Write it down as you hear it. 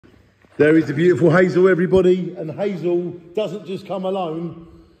There is the beautiful Hazel, everybody. And Hazel doesn't just come alone.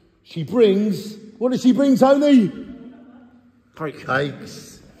 She brings, what does she bring, Tony?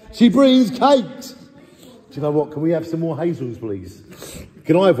 Cakes. She brings cakes. Do you know what? Can we have some more Hazels, please?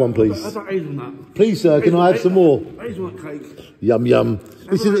 Can I have one, please? That's a hazelnut. Please, sir, can I have some more? Hazelnut cake. Yum, yum.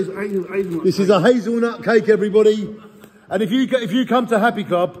 This is a hazelnut cake, everybody. And if you come to Happy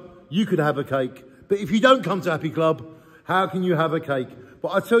Club, you could have a cake. But if you don't come to Happy Club, how can you have a cake? But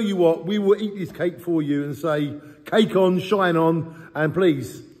I tell you what, we will eat this cake for you and say, cake on, shine on, and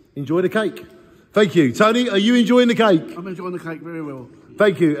please, enjoy the cake. Thank you. Tony, are you enjoying the cake? I'm enjoying the cake very well.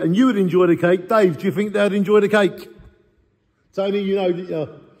 Thank you. And you would enjoy the cake. Dave, do you think they'd enjoy the cake? Tony, you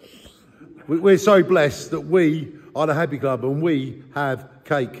know, we're so blessed that we are the Happy Club and we have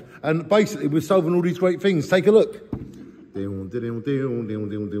cake. And basically, we're solving all these great things. Take a look. Ah,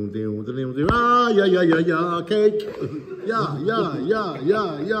 yeah, yeah, yeah, yeah, cake. Yeah, yeah, yeah,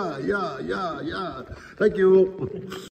 yeah, yeah, yeah, yeah, yeah. Thank you.